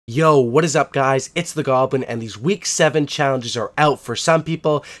Yo, what is up guys? It's the Goblin, and these week 7 challenges are out for some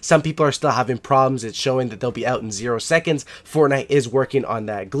people. Some people are still having problems. It's showing that they'll be out in 0 seconds. Fortnite is working on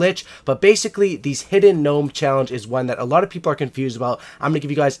that glitch, but basically these hidden gnome challenge is one that a lot of people are confused about. I'm going to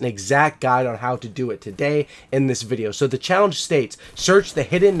give you guys an exact guide on how to do it today in this video. So the challenge states, search the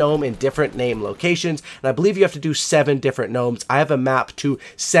hidden gnome in different name locations, and I believe you have to do 7 different gnomes. I have a map to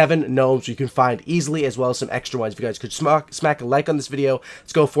 7 gnomes you can find easily, as well as some extra ones. If you guys could smack a like on this video,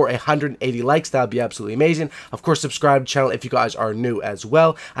 let's go for 180 likes. That would be absolutely amazing. Of course, subscribe to the channel if you guys are new as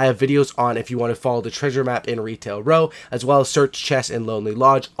well. I have videos on if you want to follow the treasure map in Retail Row, as well as search chests in Lonely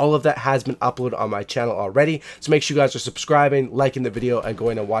Lodge. All of that has been uploaded on my channel already, so make sure you guys are subscribing, liking the video, and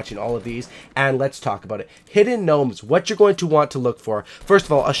going and watching all of these. And let's talk about it. Hidden gnomes, what you're going to want to look for. First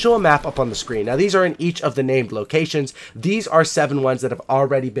of all, I'll show a map up on the screen. Now, these are in each of the named locations. These are 7 ones that have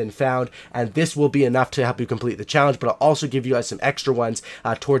already been found, and this will be enough to help you complete the challenge, but I'll also give you guys some extra ones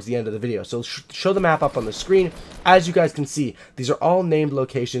towards the end of the video. So show the map up on the screen. As you guys can see, these are all named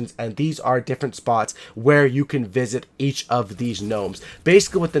locations, and these are different spots where you can visit each of these gnomes.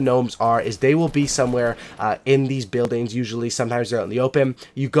 Basically what the gnomes are is they will be somewhere in these buildings. Usually, sometimes they're out in the open.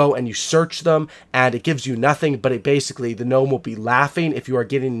 You go and you search them, and it gives you nothing, but it basically, the gnome will be laughing if you are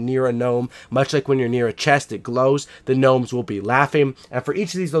getting near a gnome. Much like when you're near a chest, it glows. The gnomes will be laughing, and for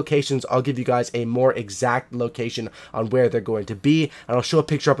each of these locations, I'll give you guys a more exact location on where they're going to be, and I'll show a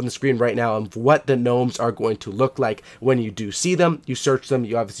picture up on the screen right now of what the gnomes are going to look like when you do see them. You search them,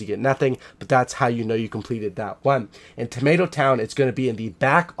 you obviously get nothing, but that's how you know you completed that one. In Tomato Town, it's going to be in the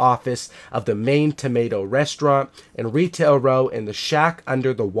back office of the main tomato restaurant. In Retail Row, in the shack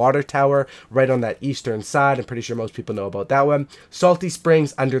under the water tower, right on that eastern side. I'm pretty sure most people know about that one. Salty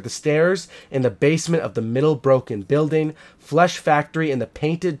Springs under the stairs, in the basement of the middle broken building. Flush Factory in the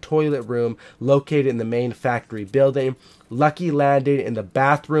painted toilet room located in the main factory building. Lucky Landing in the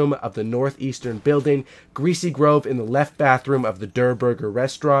bathroom of the northeastern building. Greasy Grove in the left bathroom of the Durr Burger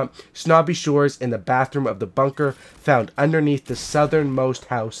restaurant. Snobby Shores in the bathroom of the bunker found underneath the southernmost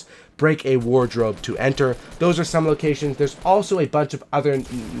house. Break a wardrobe to enter. Those are some locations. There's also a bunch of other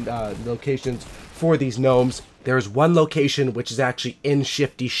locations for these gnomes. There's one location which is actually in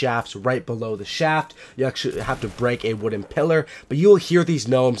Shifty Shafts, right below the shaft. You actually have to break a wooden pillar, but you will hear these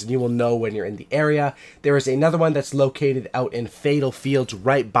gnomes and you will know when you're in the area. There is another one that's located out in Fatal Fields,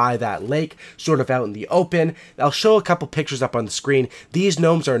 right by that lake, sort of out in the open. I'll show a couple pictures up on the screen. These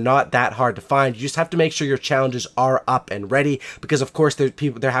gnomes are not that hard to find. You just have to make sure your challenges are up and ready, because of course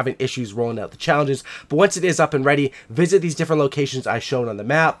they're having issues rolling out the challenges. But once it is up and ready, visit these different locations I showed on the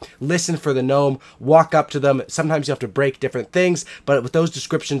map, listen for the gnome, walk up to them. Sometimes you have to break different things, but with those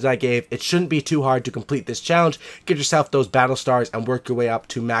descriptions I gave, it shouldn't be too hard to complete this challenge. Get yourself those battle stars and work your way up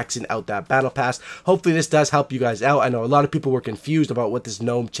to maxing out that battle pass. Hopefully this does help you guys out. I know a lot of people were confused about what this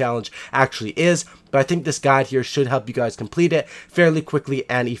gnome challenge actually is, but I think this guide here should help you guys complete it fairly quickly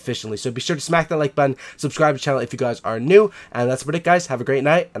and efficiently. So be sure to smack that like button, subscribe to the channel if you guys are new, and that's about it guys. Have a great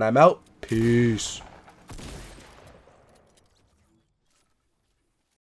night, and I'm out. Peace.